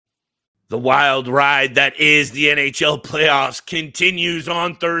The wild ride that is the NHL playoffs continues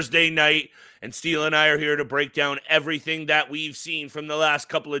on Thursday night, and Steele and I are here to break down everything that we've seen from the last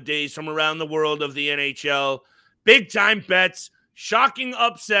couple of days from around the world of the NHL. Big-time bets, shocking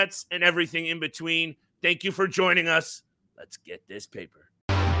upsets, and everything in between. Thank you for joining us. Let's get this paper.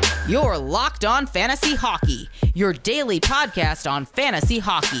 You're Locked On Fantasy Hockey, your daily podcast on fantasy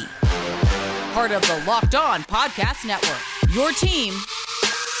hockey. Part of the Locked On Podcast Network, your team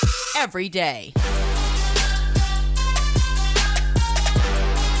every day.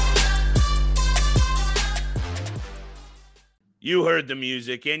 You heard the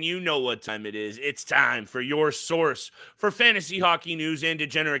music, and you know what time it is. It's time for your source for fantasy hockey news and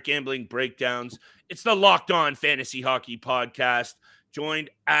degenerate gambling breakdowns. It's the Locked On Fantasy Hockey Podcast, joined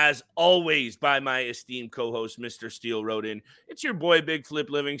as always by my esteemed co-host, Mr. Steele Roden. It's your boy, Big Flip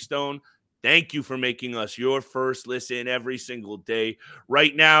Livingstone. Thank you for making us your first listen every single day.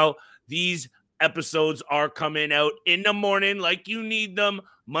 Right now, these episodes are coming out in the morning like you need them,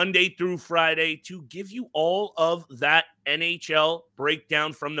 Monday through Friday, to give you all of that NHL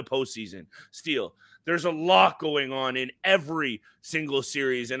breakdown from the postseason. Steele, there's a lot going on in every single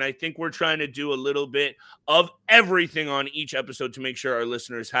series, and I think we're trying to do a little bit of everything on each episode to make sure our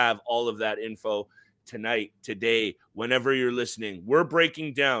listeners have all of that info. Tonight, today, whenever you're listening, we're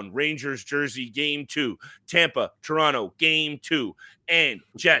breaking down Rangers Jersey Game 2, Tampa, Toronto Game 2, and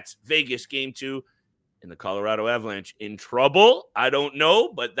Jets Vegas Game 2, and the Colorado Avalanche in trouble. I don't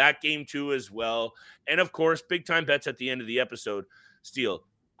know, but that Game 2 as well. And of course, big time bets at the end of the episode. Steele,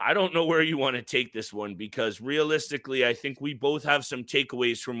 I don't know where you want to take this one, because realistically, I think we both have some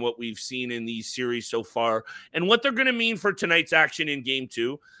takeaways from what we've seen in these series so far and what they're going to mean for tonight's action in Game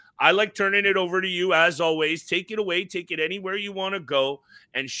 2. I like turning it over to you as always. Take it away. Take it anywhere you want to go,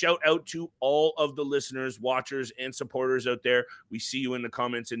 and shout out to all of the listeners, watchers, and supporters out there. We see you in the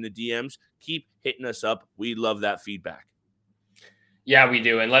comments, in the DMs. Keep hitting us up. We love that feedback. Yeah, we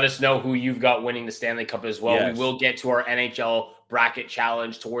do. And let us know who you've got winning the Stanley Cup as well. Yes. We will get to our NHL bracket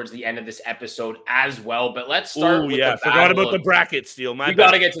challenge towards the end of this episode as well. But let's start with the forgot about the bracket, Steele. We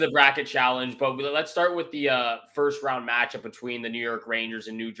got to get to the bracket challenge, but let's start with the first round matchup between the New York Rangers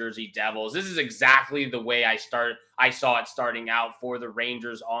and New Jersey Devils. This is exactly the way I saw it starting out for the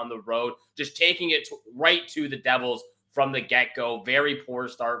Rangers on the road, just taking it right to the Devils from the get-go. Very poor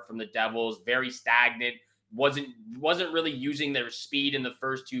start from the Devils, very stagnant. Wasn't really using their speed in the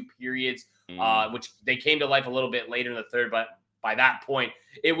first two periods, which they came to life a little bit later in the third, but by that point,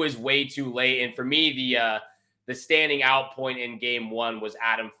 it was way too late. And for me, the standing out point in Game 1 was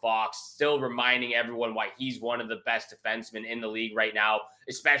Adam Fox, still reminding everyone why he's one of the best defensemen in the league right now,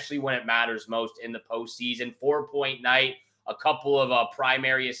 especially when it matters most in the postseason. 4-point night, a couple of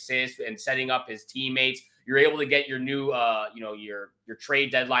primary assists, and setting up his teammates. You're able to get your new, your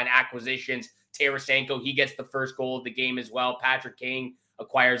trade deadline acquisitions. Tarasenko, he gets the first goal of the game as well. Patrick Kane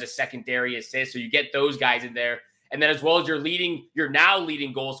acquires a secondary assist. So you get those guys in there. And then as well as your now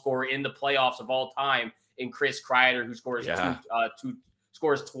leading goal scorer in the playoffs of all time in Chris Kreider, who scores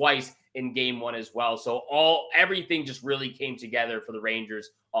scores twice in Game 1 as well. So everything just really came together for the Rangers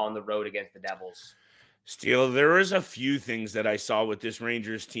on the road against the Devils. Steele, there was a few things that I saw with this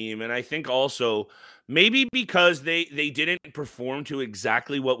Rangers team, and I think also maybe because they didn't perform to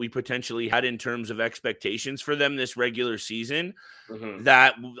exactly what we potentially had in terms of expectations for them this regular season,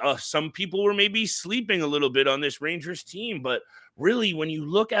 that some people were maybe sleeping a little bit on this Rangers team. But really, when you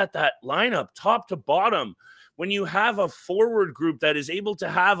look at that lineup top to bottom, when you have a forward group that is able to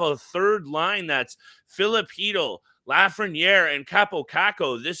have a third line that's Philip Hedl, Lafreniere, and Capo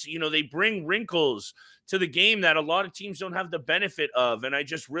Caco, they bring wrinkles to the game that a lot of teams don't have the benefit of. And I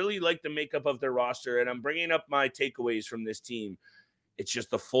just really like the makeup of their roster. And I'm bringing up my takeaways from this team. It's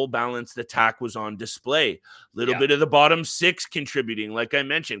just the full balanced attack was on display. Little bit of the bottom six contributing. Like I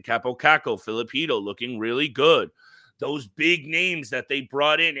mentioned, Capo Caco, Philip Hedl looking really good. Those big names that they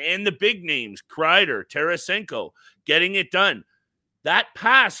brought in, and the big names, Kreider, Tarasenko, getting it done. That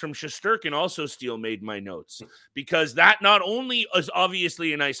pass from Shesterkin also, Steele, made my notes, because that not only is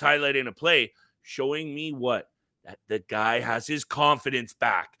obviously a nice highlight in a play, showing me that the guy has his confidence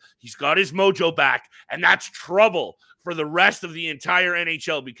back. He's got his mojo back, and that's trouble for the rest of the entire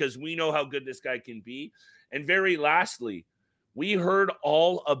NHL, because we know how good this guy can be. And very lastly, we heard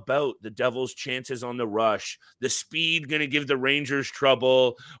all about the Devils' chances on the rush, the speed going to give the Rangers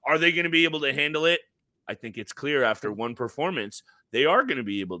trouble. Are they going to be able to handle it? I think it's clear after one performance, they are going to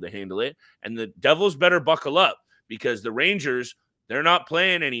be able to handle it. And the Devils better buckle up, because the Rangers, they're not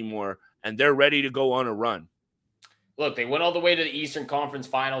playing anymore, and they're ready to go on a run. Look, they went all the way to the Eastern Conference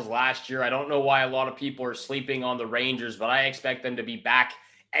Finals last year. I don't know why a lot of people are sleeping on the Rangers, but I expect them to be back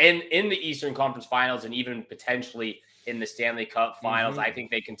and in the Eastern Conference Finals and even potentially in the Stanley Cup Finals. I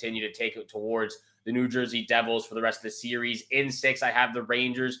think they continue to take it towards the New Jersey Devils for the rest of the series. In 6, I have the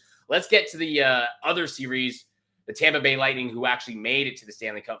Rangers. Let's get to the other series, the Tampa Bay Lightning, who actually made it to the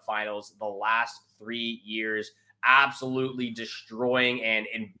Stanley Cup Finals the last 3 years, absolutely destroying and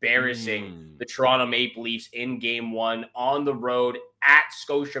embarrassing the Toronto Maple Leafs in Game 1 on the road at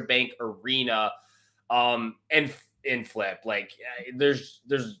Scotiabank Arena. And Flip, like there's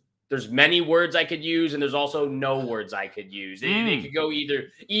many words I could use, and there's also no words I could use. It could go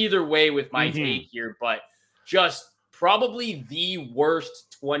either way with my take here, but just probably the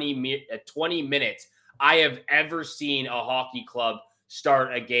worst 20 minutes I have ever seen a hockey club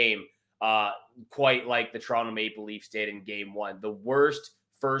start a game, quite like the Toronto Maple Leafs did in Game 1. The worst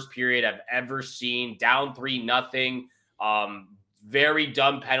first period I've ever seen, down 3-0. Very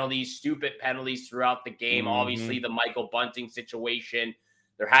dumb penalties, stupid penalties throughout the game. Obviously, the Michael Bunting situation.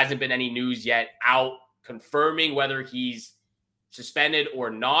 There hasn't been any news yet out confirming whether he's suspended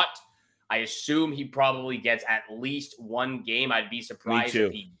or not. I assume he probably gets at least 1 game. I'd be surprised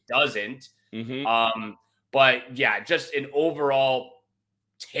if he doesn't. But yeah, just an overall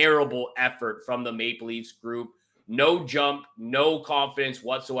terrible effort from the Maple Leafs group. No jump, no confidence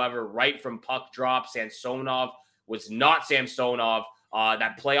whatsoever. Right from puck drop, Samsonov was not Samsonov.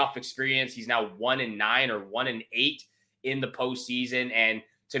 That playoff experience, he's now 1-9 or 1-8 in the postseason. And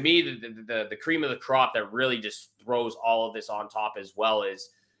to me, the cream of the crop that really just throws all of this on top as well is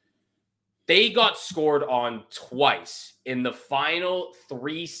they got scored on twice in the final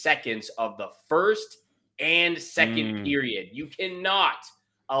 3 seconds of the first and second period. You cannot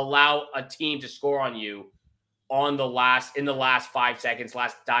allow a team to score on you in the last 5 seconds,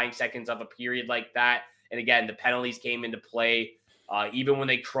 last dying seconds of a period like that. And again, the penalties came into play, even when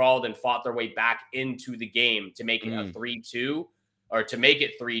they crawled and fought their way back into the game to make it a 3-2 or to make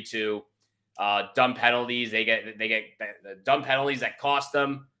it 3-2. Dumb penalties. They get the dumb penalties that cost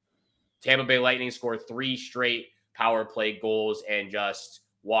them. Tampa Bay Lightning score 3 straight power play goals and just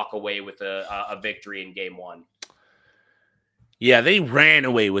walk away with a victory in Game 1. Yeah, they ran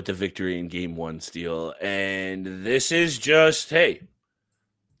away with the victory in Game 1, Steele. And this is just, hey,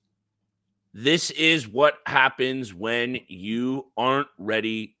 this is what happens when you aren't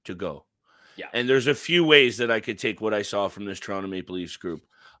ready to go. Yeah. And there's a few ways that I could take what I saw from this Toronto Maple Leafs group.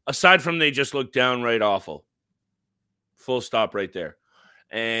 Aside from they just look downright awful. Full stop right there.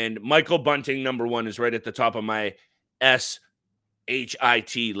 And Michael Bunting, number 1, is right at the top of my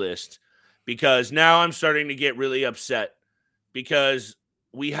SHIT list. Because now I'm starting to get really upset. Because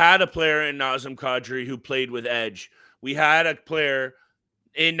we had a player in Nazem Kadri who played with edge. We had a player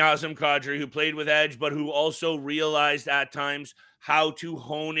in Nazem Kadri who played with edge, but who also realized at times how to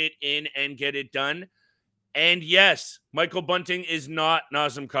hone it in and get it done. And yes, Michael Bunting is not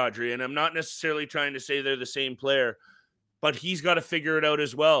Nazem Kadri, and I'm not necessarily trying to say they're the same player, but he's got to figure it out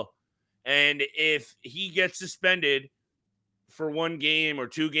as well. And if he gets suspended for 1 game or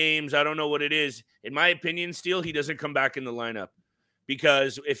 2 games, I don't know what it is. In my opinion, Steele, he doesn't come back in the lineup.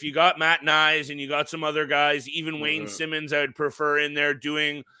 Because if you got Matt Nyes and you got some other guys, even Wayne Simmons, I would prefer in there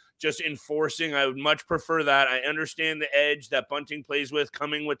doing just enforcing. I would much prefer that. I understand the edge that Bunting plays with,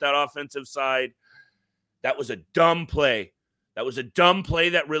 coming with that offensive side. That was a dumb play. That was a dumb play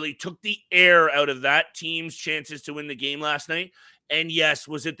that really took the air out of that team's chances to win the game last night. And yes,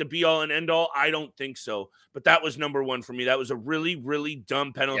 was it the be-all and end-all? I don't think so. But that was number 1 for me. That was a really, really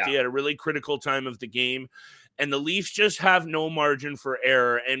dumb penalty at a really critical time of the game. And the Leafs just have no margin for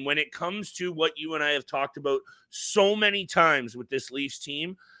error. And when it comes to what you and I have talked about so many times with this Leafs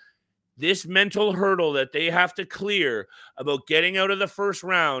team, this mental hurdle that they have to clear about getting out of the first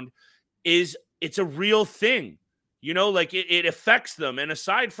round it's a real thing. You know, like it affects them. And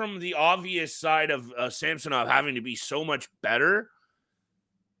aside from the obvious side of Samsonov having to be so much better,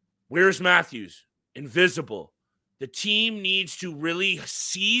 where's Matthews? Invisible. The team needs to really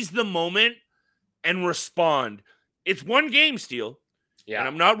seize the moment and respond. It's 1 game, Steele. Yeah. And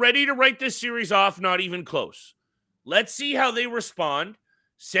I'm not ready to write this series off, not even close. Let's see how they respond.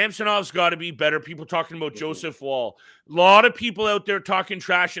 Samsonov's got to be better. People talking about Joseph Wall. A lot of people out there talking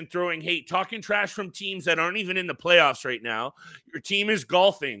trash and throwing hate, talking trash from teams that aren't even in the playoffs right now. Your team is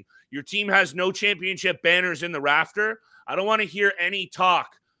golfing. Your team has no championship banners in the rafter. I don't want to hear any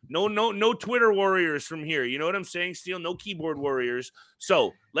talk. No Twitter warriors from here. You know what I'm saying, Steele? No keyboard warriors.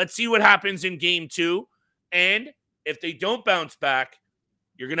 So let's see what happens in Game 2. And if they don't bounce back,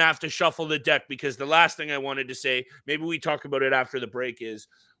 you're going to have to shuffle the deck, because the last thing I wanted to say, maybe we talk about it after the break, is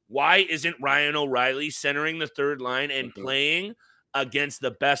why isn't Ryan O'Reilly centering the third line and playing against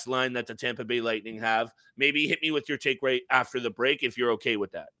the best line that the Tampa Bay Lightning have. Maybe hit me with your take right after the break if you're okay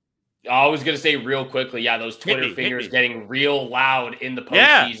with that. I was going to say real quickly, those Twitter fingers getting real loud in the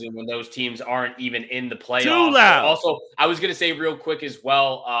postseason when those teams aren't even in the playoffs. Too loud. Also, I was going to say real quick as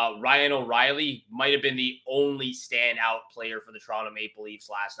well, Ryan O'Reilly might have been the only standout player for the Toronto Maple Leafs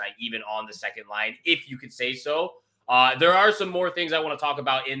last night, even on the second line, if you could say so. There are some more things I want to talk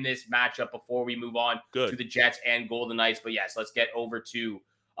about in this matchup before we move on to the Jets and Golden Knights. But yes, let's get over to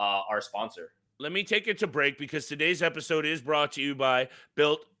our sponsor. Let me take it to break because today's episode is brought to you by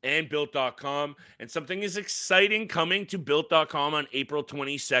Built and Built.com. And something is exciting coming to Built.com on April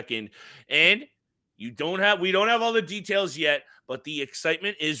 22nd. And we don't have all the details yet, but the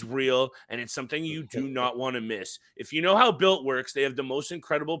excitement is real, and it's something you do not want to miss. If you know how Built works, they have the most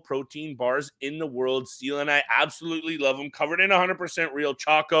incredible protein bars in the world. Steele and I absolutely love them, covered in 100% real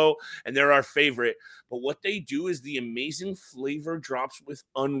choco, and they're our favorite. But what they do is the amazing flavor drops with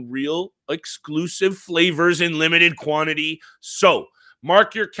unreal exclusive flavors in limited quantity. So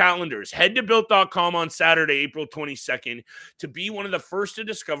mark your calendars. Head to Built.com on Saturday, April 22nd, to be one of the first to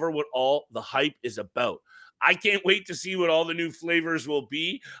discover what all the hype is about. I can't wait to see what all the new flavors will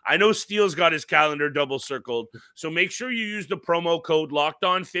be. I know Steele's got his calendar double circled, so make sure you use the promo code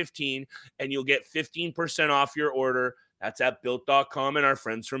LOCKEDON15 and you'll get 15% off your order. That's at Built.com and our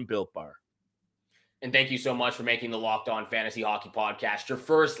friends from Built Bar. And thank you so much for making the Locked On Fantasy Hockey Podcast your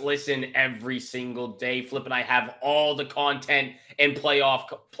first listen every single day. Flip and I have all the content and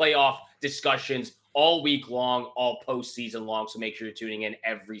playoff discussions all week long, all postseason long. So make sure you're tuning in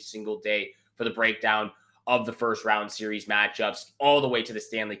every single day for the breakdown of the first round series matchups all the way to the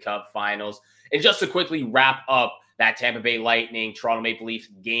Stanley Cup Finals. And just to quickly wrap up that Tampa Bay Lightning, Toronto Maple Leafs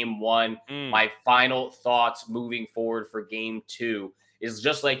Game 1, my final thoughts moving forward for Game 2 is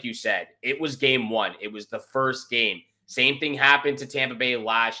just like you said. It was Game 1. It was the first game. Same thing happened to Tampa Bay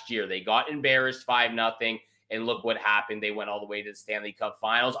last year. They got embarrassed 5-0, and look what happened. They went all the way to the Stanley Cup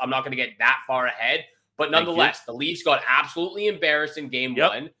Finals. I'm not going to get that far ahead, but nonetheless, the Leafs got absolutely embarrassed in Game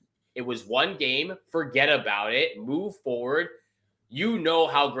 1. It was one game. Forget about it. Move forward. You know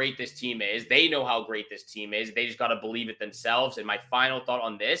how great this team is. They know how great this team is. They just got to believe it themselves. And my final thought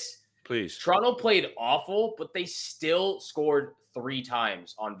on this, please. Toronto played awful, but they still scored 3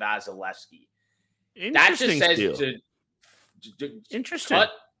 times on Vasilevsky. That just says to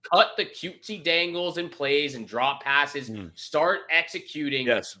cut the cutesy dangles and plays and drop passes. Start executing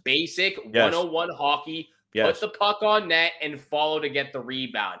basic 101 hockey. Put the puck on net and follow to get the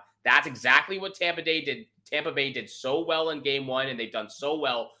rebound. That's exactly what Tampa Bay did. Tampa Bay did so well in Game 1, and they've done so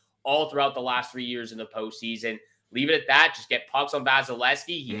well all throughout the last 3 years in the postseason. Leave it at that. Just get pucks on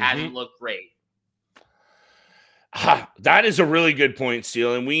Vasilevsky. He hasn't looked great. That is a really good point,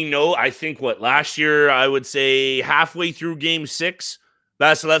 Steele. And we know, I think, last year, I would say halfway through Game 6,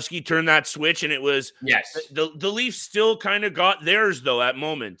 Vasilevsky turned that switch, and it was the Leafs still kind of got theirs, though, at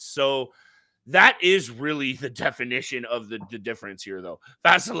moments. So that is really the definition of the difference here, though.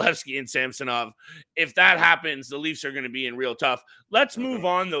 Vasilevsky and Samsonov, if that happens, the Leafs are going to be in real tough. Let's move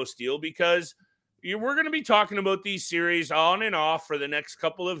on, though, Steele, because we're going to be talking about these series on and off for the next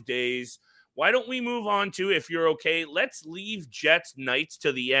couple of days. Why don't we move on to, if you're okay, let's leave Jets Knights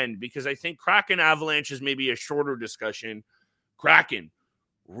to the end, because I think Kraken Avalanche is maybe a shorter discussion. Kraken,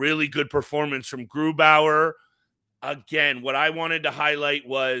 really good performance from Grubauer. Again, what I wanted to highlight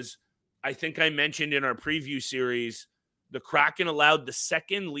was, I think I mentioned in our preview series, the Kraken allowed the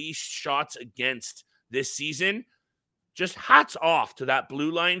second least shots against this season. Just hats off to that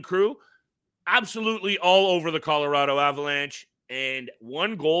blue line crew. Absolutely all over the Colorado Avalanche. And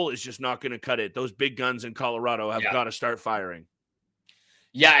one goal is just not going to cut it. Those big guns in Colorado have got to start firing.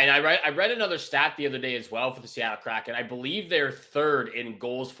 Yeah, and I read another stat the other day as well for the Seattle Kraken. I believe they're third in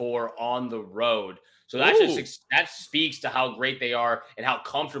goals for on the road. So that speaks to how great they are and how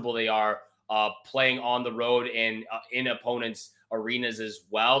comfortable they are playing on the road and in opponents' arenas as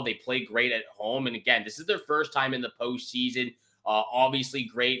well. They play great at home. And again, this is their first time in the postseason. Obviously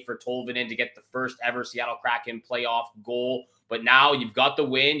great for Tolvanen to get the first ever Seattle Kraken playoff goal. But now you've got the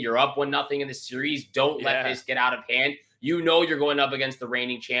win. You're up 1-0 in the series. Don't let this get out of hand. You know you're going up against the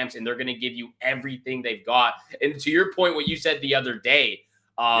reigning champs, and they're going to give you everything they've got. And to your point, what you said the other day,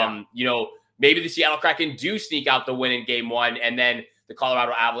 maybe the Seattle Kraken do sneak out the win in Game 1, and then the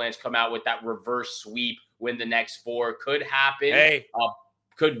Colorado Avalanche come out with that reverse sweep, win the next 4. Could happen.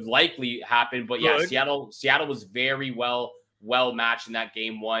 Could likely happen. But Seattle was very well matched in that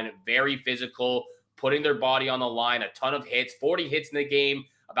Game 1. Very physical, putting their body on the line, a ton of hits, 40 hits in the game,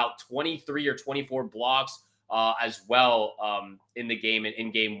 about 23 or 24 blocks as well in the game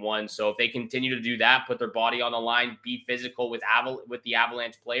in game one. So if they continue to do that, put their body on the line, be physical with the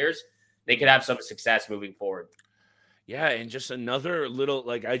Avalanche players, they could have some success moving forward. Yeah, and just another little,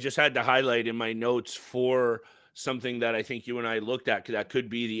 like, I just had to highlight in my notes for something that I think you and I looked at that could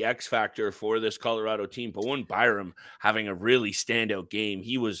be the X factor for this Colorado team. Bowen Byram having a really standout game.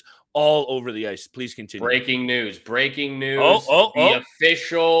 He was all over the ice. Please continue. Breaking news. Oh. The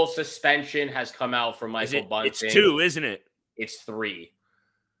official suspension has come out for Michael Bunting. It's 2, isn't it? It's 3.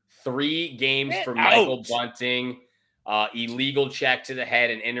 3 games for Michael Bunting. Illegal check to the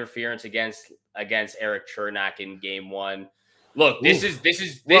head and interference against Eric Chernak in game 1. Look, this is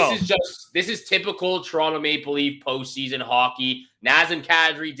typical Toronto Maple Leaf postseason hockey. Nazem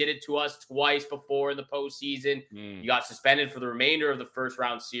Kadri did it to us twice before in the postseason. You got suspended for the remainder of the first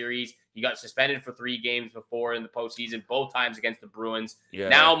round series. You got suspended for 3 games before in the postseason, both times against the Bruins. Yeah.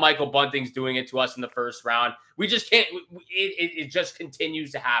 Now Michael Bunting's doing it to us in the first round. We just can't. It just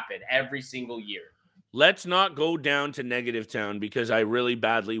continues to happen every single year. Let's not go down to negative town because I really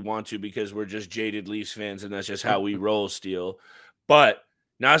badly want to, because we're just jaded Leafs fans and that's just how we roll, Steele. But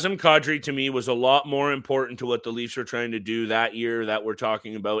Nazem Kadri to me was a lot more important to what the Leafs were trying to do that year that we're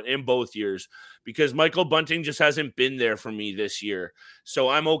talking about in both years, because Michael Bunting just hasn't been there for me this year. So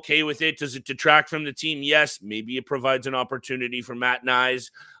I'm okay with it. Does it detract from the team? Yes. Maybe it provides an opportunity for Matt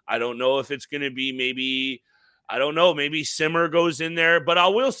Nyes. I don't know if it's going to be maybe Simmer goes in there, but I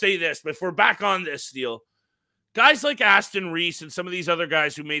will say this, if we're back on this, Steele, guys like Aston Reese and some of these other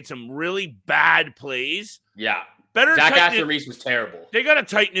guys who made some really bad plays. Yeah. Aston Reese was terrible. They got to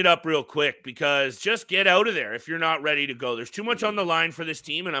tighten it up real quick, because just get out of there if you're not ready to go. There's too much on the line for this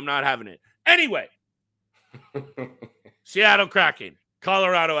team, and I'm not having it. Anyway, Seattle Kraken,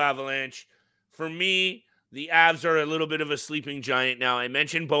 Colorado Avalanche. For me, the Avs are a little bit of a sleeping giant now. I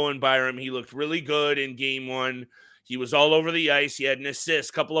mentioned Bowen Byram. He looked really good in game 1. He was all over the ice. He had an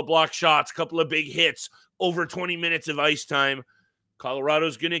assist, couple of block shots, couple of big hits, over 20 minutes of ice time.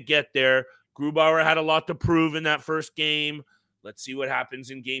 Colorado's going to get there. Grubauer had a lot to prove in that first game. Let's see what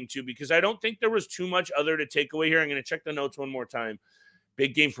happens in game 2, because I don't think there was too much other to take away here. I'm going to check the notes one more time.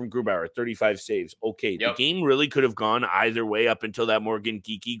 Big game from Grubauer, 35 saves. Okay, The game really could have gone either way up until that Morgan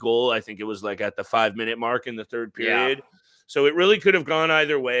Geekie goal. I think it was like at the 5-minute mark in the third period. Yeah. So it really could have gone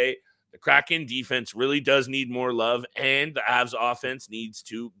either way. The Kraken defense really does need more love, and the Avs offense needs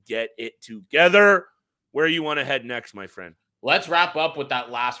to get it together. Where you want to head next, my friend? Let's wrap up with that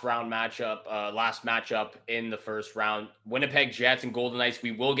last matchup in the first round. Winnipeg Jets and Golden Knights.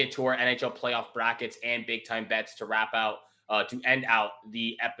 We will get to our NHL playoff brackets and big time bets to wrap out, to end out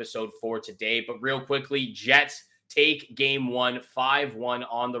the episode for today. But real quickly, Jets take game 1, 5-1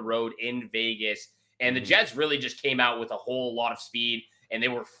 on the road in Vegas. And the Jets really just came out with a whole lot of speed, and they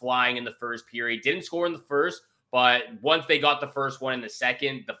were flying in the first period. Didn't score in the first, but once they got the first one in the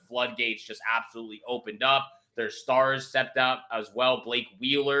second, the floodgates just absolutely opened up. Their stars stepped up as well. Blake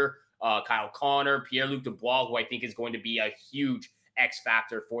Wheeler, Kyle Connor, Pierre-Luc Dubois, who I think is going to be a huge X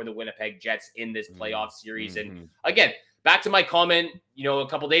factor for the Winnipeg Jets in this playoff series. And again, back to my comment, a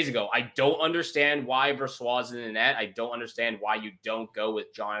couple days ago, I don't understand why Brossoit is in the net. I don't understand why you don't go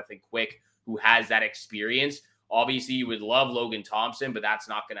with Jonathan Quick, who has that experience. Obviously, you would love Logan Thompson, but that's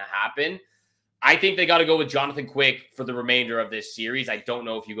not going to happen. I think they got to go with Jonathan Quick for the remainder of this series. I don't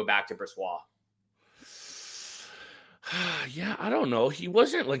know if you go back to Brossoit. Yeah, I don't know. He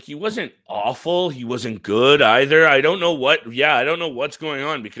wasn't awful. He wasn't good either. I don't know what's going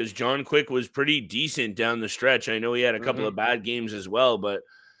on, because John Quick was pretty decent down the stretch. I know he had a couple of bad games as well, but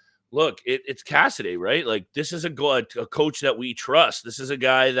look, it's Cassidy, right? Like, this is a coach that we trust. This is a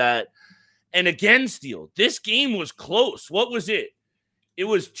guy that, and again, Steele, this game was close. What was it? It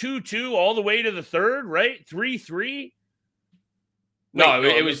was 2-2 all the way to the third, right? 3-3.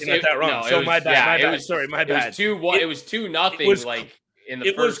 It was that wrong. No, so was, my bad. Yeah, my bad. Was, Sorry, my bad. It was 2-0. Like in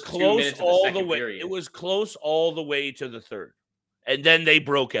the first 2 minutes of the second period. It was close all the way to the third, and then they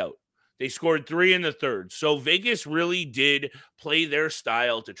broke out. They scored 3 in the third. So Vegas really did play their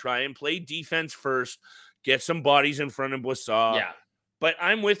style to try and play defense first, get some bodies in front of Boissat. Yeah. But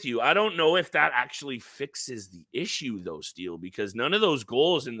I'm with you. I don't know if that actually fixes the issue, though, Steele, because none of those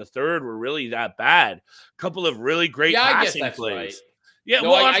goals in the third were really that bad. A couple of really great passing plays. Right. Yeah,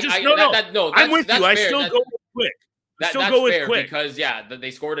 no, I'm with you. I still go with Quick. That's fair because, they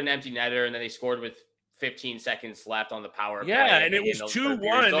scored an empty netter, and then they scored with 15 seconds left on the power play. Yeah, and it was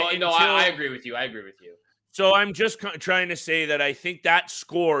 2-1. So, I agree with you. So I'm just trying to say that I think that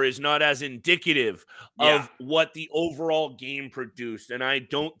score is not as indicative of what the overall game produced. And I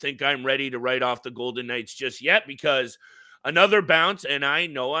don't think I'm ready to write off the Golden Knights just yet, because another bounce, and I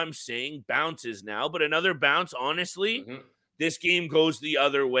know I'm saying bounces now, but another bounce, honestly, this game goes the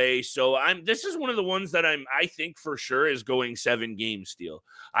other way. So this is one of the ones that I think for sure is going 7 games, Steele.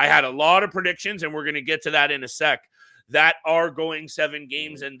 I had a lot of predictions, and we're going to get to that in a sec, that are going 7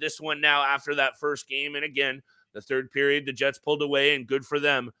 games. And this one now, after that first game, and again, the third period, the Jets pulled away, and good for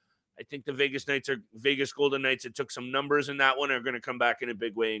them. I think the Vegas Golden Knights, it took some numbers in that one, are going to come back in a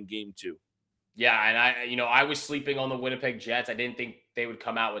big way in game 2. Yeah, and I was sleeping on the Winnipeg Jets. I didn't think they would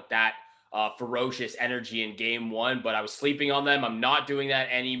come out with that ferocious energy in game 1, but I was sleeping on them. I'm not doing that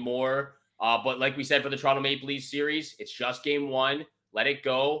anymore. But like we said for the Toronto Maple Leafs series, it's just game 1. Let it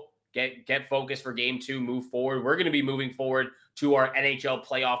go. Get focused for game 2. Move forward. We're going to be moving forward to our NHL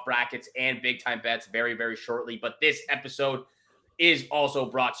playoff brackets and big time bets very, very shortly. But this episode is also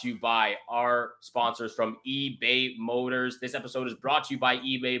brought to you by our sponsors from eBay Motors. This episode is brought to you by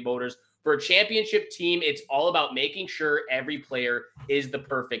eBay Motors. For a championship team, it's all about making sure every player is the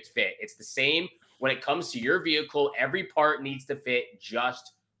perfect fit. It's the same when it comes to your vehicle. Every part needs to fit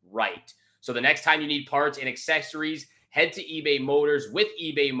just right. So the next time you need parts and accessories, head to eBay Motors. With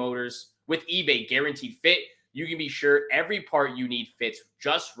eBay Guaranteed Fit, you can be sure every part you need fits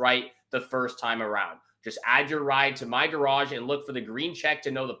just right the first time around. Just add your ride to My Garage and look for the green check to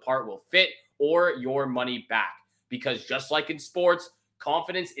know the part will fit or your money back. Because just like in sports,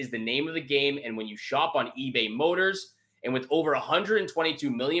 confidence is the name of the game. And when you shop on eBay Motors, and with over 122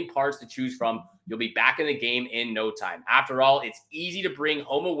 million parts to choose from, you'll be back in the game in no time. After all, it's easy to bring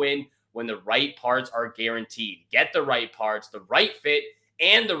home a win when the right parts are guaranteed. Get the right parts, the right fit,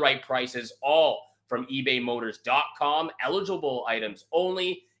 and the right prices, all from ebaymotors.com. Eligible items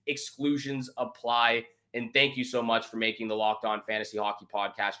only. Exclusions apply. And thank you so much for making the Locked On Fantasy Hockey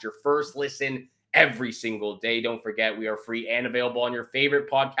Podcast your first listen every single day. Don't forget, we are free and available on your favorite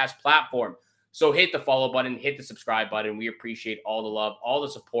podcast platform. So hit the follow button, hit the subscribe button. We appreciate all the love, all the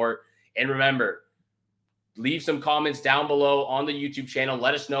support. And remember, leave some comments down below on the YouTube channel.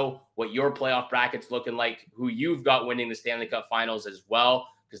 Let us know what your playoff bracket's looking like, who you've got winning the Stanley Cup Finals as well,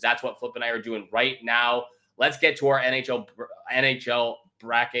 because that's what Flip and I are doing right now. Let's get to our NHL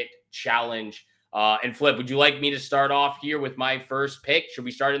bracket challenge. And Flip, would you like me to start off here with my first pick? Should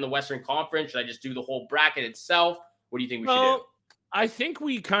we start in the Western Conference? Should I just do the whole bracket itself? What do you think we should do? I think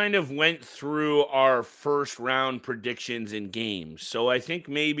we kind of went through our first round predictions in games. So I think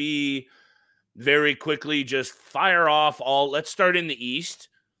maybe very quickly just fire off let's start in the East.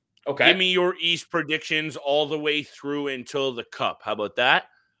 Okay. Give me your East predictions all the way through until the Cup. How about that?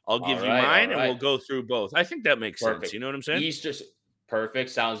 I'll give you mine and we'll go through both. I think that makes sense. You know what I'm saying? East just perfect.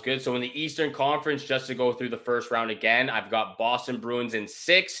 Sounds good. So in the Eastern Conference, just to go through the first round again, I've got Boston Bruins in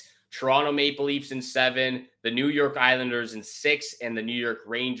 6, Toronto Maple Leafs in 7, the New York Islanders in 6, and the New York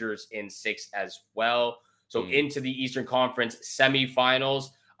Rangers in 6 as well. So into the Eastern Conference semifinals,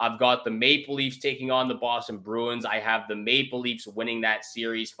 I've got the Maple Leafs taking on the Boston Bruins. I have the Maple Leafs winning that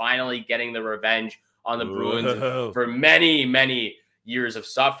series, finally getting the revenge on the Bruins for many, many years of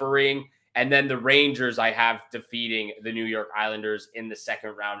suffering. And then the Rangers, I have defeating the New York Islanders in the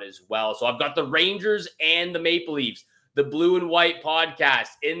second round as well. So I've got the Rangers and the Maple Leafs, the Blue and White podcast,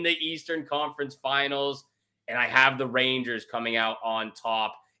 in the Eastern Conference Finals. And I have the Rangers coming out on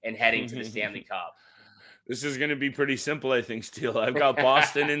top and heading to the Stanley Cup. This is going to be pretty simple, I think, Steele. I've got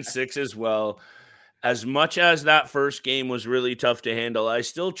Boston in 6 as well. As much as that first game was really tough to handle, I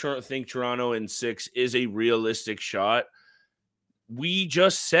still think Toronto in 6 is a realistic shot. We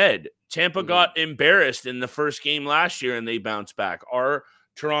just said Tampa got embarrassed in the first game last year and they bounced back. Are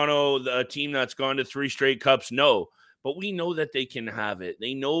Toronto the team that's gone to 3 straight cups? No, but we know that they can have it.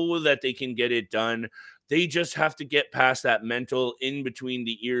 They know that they can get it done. They just have to get past that mental in between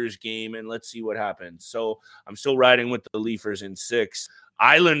the ears game, and let's see what happens. So I'm still riding with the Leafers in 6,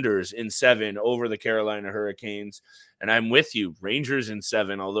 Islanders in 7 over the Carolina Hurricanes. And I'm with you, Rangers in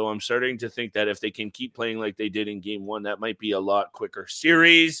 7, although I'm starting to think that if they can keep playing like they did in game 1, that might be a lot quicker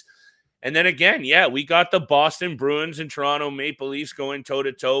series. And then again, we got the Boston Bruins and Toronto Maple Leafs going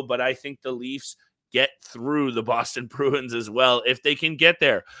toe-to-toe, but I think the Leafs get through the Boston Bruins as well if they can get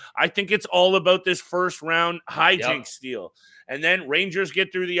there. I think it's all about this first round hijinks Steele. And then Rangers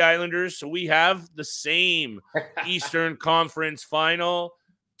get through the Islanders, so we have the same Eastern Conference final.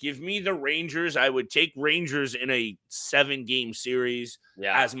 Give me the Rangers. I would take Rangers in a 7-game series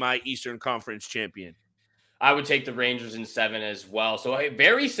as my Eastern Conference champion. I would take the Rangers in 7 as well. So a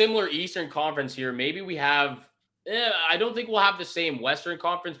very similar Eastern Conference here. Maybe we have I don't think we'll have the same Western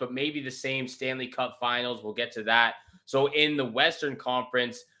Conference, but maybe the same Stanley Cup Finals. We'll get to that. So in the Western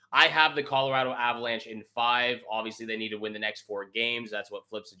Conference, I have the Colorado Avalanche in 5. Obviously, they need to win the next 4 games. That's what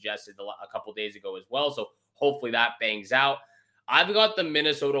Flip suggested a couple days ago as well. So hopefully that bangs out. I've got the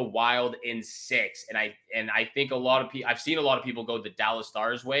Minnesota Wild in 6, and I think a lot of people, I've seen a lot of people go the Dallas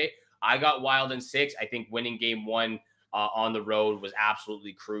Stars way. I got Wild in 6. I think winning game 1 on the road was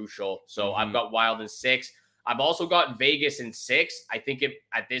absolutely crucial. So I've got Wild in 6. I've also got Vegas in 6. I think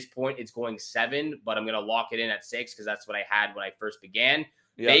at this point it's going 7, but I'm going to lock it in at 6 because that's what I had when I first began.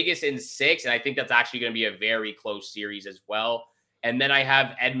 Yep. Vegas in 6, and I think that's actually going to be a very close series as well. And then I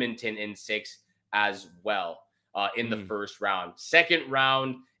have Edmonton in 6 as well. In the first round. Second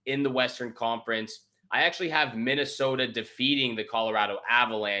round in the Western Conference, I actually have Minnesota defeating the Colorado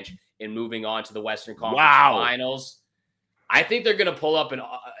Avalanche and moving on to the Western Conference Finals. I think they're going to pull up an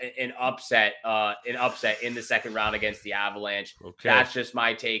upset in the second round against the Avalanche. Okay. That's just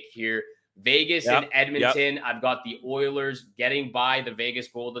my take here. Vegas and Edmonton, I've got the Oilers getting by the Vegas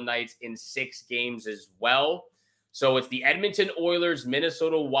Golden Knights in 6 games as well. So it's the Edmonton Oilers,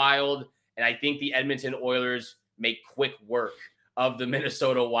 Minnesota Wild, and I think the Edmonton Oilers make quick work of the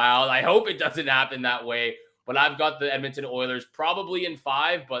Minnesota Wild. I hope it doesn't happen that way, but I've got the Edmonton Oilers probably in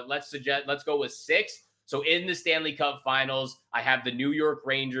 5, but let's go with 6. So in the Stanley Cup Finals, I have the New York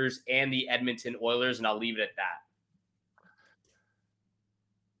Rangers and the Edmonton Oilers, and I'll leave it at that.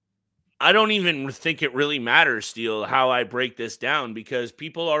 I don't even think it really matters, Steele, how I break this down, because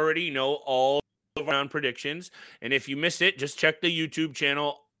people already know all of our round predictions. And if you miss it, just check the YouTube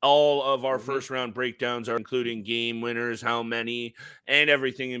channel. All of our first round breakdowns are including game winners, how many, and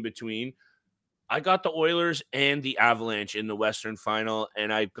everything in between. I got the Oilers and the Avalanche in the Western Final,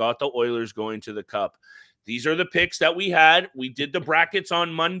 and I got the Oilers going to the Cup. These are the picks that we had. We did the brackets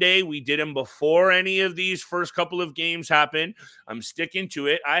on Monday. We did them before any of these first couple of games happened. I'm sticking to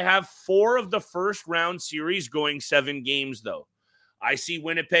it. I have 4 of the first round series going 7 games, though. I see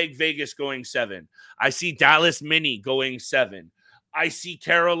Winnipeg, Vegas going 7. I see Dallas Mini going 7. I see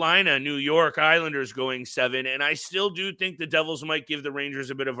Carolina, New York Islanders going 7, and I still do think the Devils might give the Rangers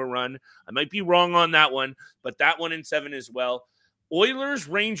a bit of a run. I might be wrong on that one, but that one in 7 as well. Oilers,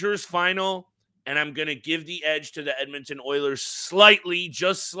 Rangers final, and I'm going to give the edge to the Edmonton Oilers slightly,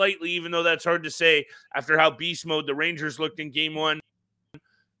 just slightly, even though that's hard to say after how beast mode the Rangers looked in game 1.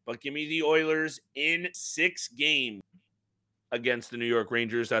 But give me the Oilers in 6 games against the New York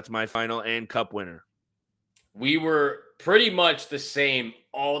Rangers. That's my final and Cup winner. We were pretty much the same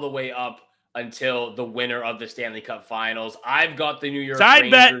all the way up until the winner of the Stanley Cup Finals. I've got the New York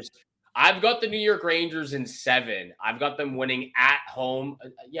Rangers. I've got the New York Rangers in 7. I've got them winning at home.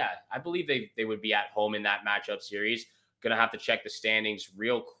 I believe they would be at home in that matchup series. Gonna have to check the standings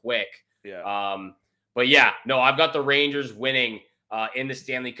real quick. I've got the Rangers winning in the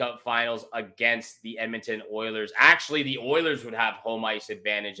Stanley Cup Finals against the Edmonton Oilers. Actually, the Oilers would have home ice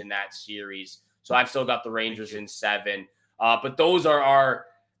advantage in that series. So I've still got the Rangers in 7. But those are our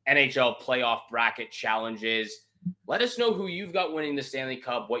NHL playoff bracket challenges. Let us know who you've got winning the Stanley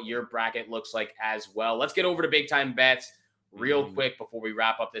Cup, what your bracket looks like as well. Let's get over to big time bets real quick before we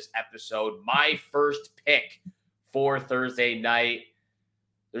wrap up this episode. My first pick for Thursday night.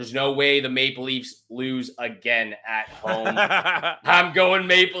 There's no way the Maple Leafs lose again at home. I'm going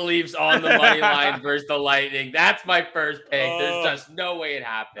Maple Leafs on the money line versus the Lightning. That's my first pick. There's just no way it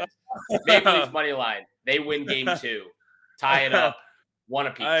happens. Maple Leafs money line. They win game 2. Tie it up. 1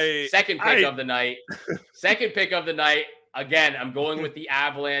 apiece. Second pick of the night. Again, I'm going with the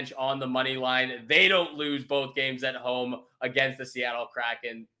Avalanche on the money line. They don't lose both games at home against the Seattle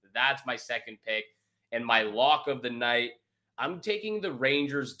Kraken. That's my second pick. And my lock of the night, I'm taking the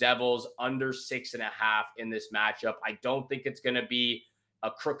Rangers Devils under 6.5 in this matchup. I don't think it's going to be a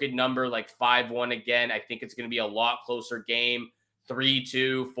crooked number like 5-1 again. I think it's going to be a lot closer game.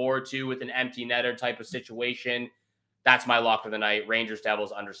 3-2, 4-2 with an empty netter type of situation. That's my lock of the night. Rangers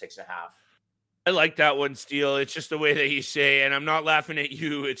Devils under 6.5. I like that one, Steele. It's just the way that you say, and I'm not laughing at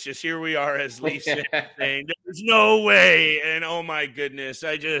you. It's just here we are as Leafs saying, there's no way. And oh my goodness,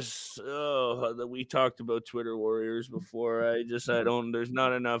 we talked about Twitter warriors before. There's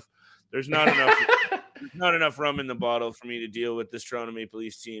not enough rum in the bottle for me to deal with this Toronto Maple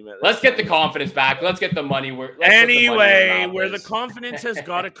Leafs team. Let's get the confidence back. Let's get the money. Where the confidence has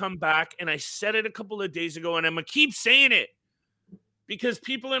got to come back. And I said it a couple of days ago, and I'm going to keep saying it. Because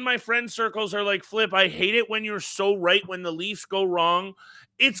people in my friend circles are like, Flip, I hate it when you're so right when the Leafs go wrong.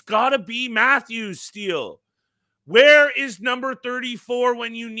 It's got to be Matthews, Steele. Where is number 34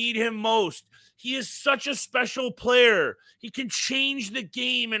 when you need him most? He is such a special player. He can change the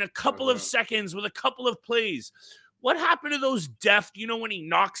game in a couple of seconds with a couple of plays. What happened to those deft, when he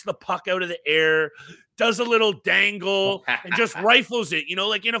knocks the puck out of the air, does a little dangle, and just rifles it,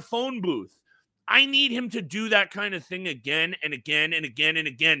 like in a phone booth? I need him to do that kind of thing again and again and again and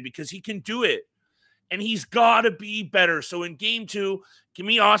again because he can do it. and he's got to be better. So in game 2, give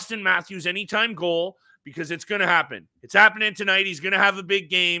me Austin Matthews anytime goal because it's going to happen. It's happening tonight. He's going to have a big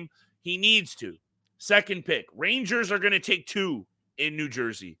game. He needs to. Second pick. Rangers are going to take 2 in New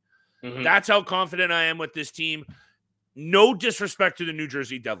Jersey. Mm-hmm. That's how confident I am with this team. No disrespect to the New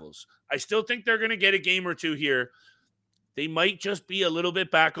Jersey Devils. I still think they're going to get a game or 2 here. They might just be a little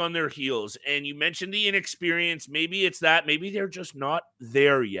bit back on their heels. And you mentioned the inexperience. Maybe it's that. Maybe they're just not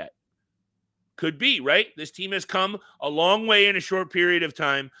there yet. Could be, right? This team has come a long way in a short period of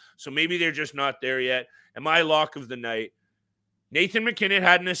time. So maybe they're just not there yet. And my lock of the night, Nathan MacKinnon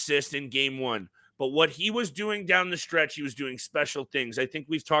had an assist in game 1. But what he was doing down the stretch, he was doing special things. I think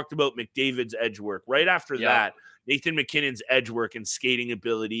we've talked about McDavid's edge work. Right after that, Nathan MacKinnon's edge work and skating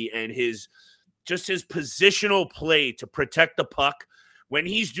ability and his positional play to protect the puck. When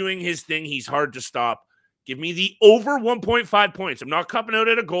he's doing his thing, he's hard to stop. Give me the over 1.5 points. I'm not copping out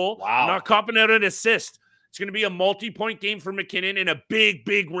at a goal. Wow. I'm not copping out at an assist. It's going to be a multi-point game for MacKinnon and a big,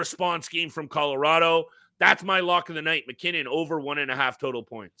 big response game from Colorado. That's my lock of the night. MacKinnon over 1.5 total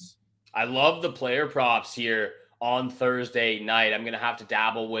points. I love the player props here on Thursday night. I'm going to have to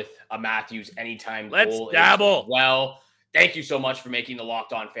dabble with a Matthews anytime goal. Let's dabble. Well, thank you so much for making the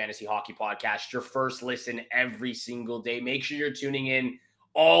Locked On Fantasy Hockey Podcast your first listen every single day. Make sure you're tuning in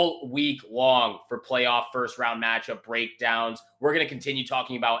all week long for playoff first round matchup breakdowns. We're going to continue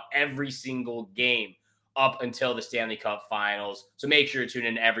talking about every single game up until the Stanley Cup Finals. So make sure you tune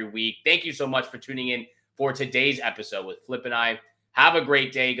in every week. Thank you so much for tuning in for today's episode with Flip and I. Have a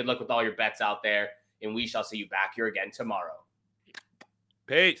great day. Good luck with all your bets out there. And we shall see you back here again tomorrow.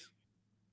 Peace.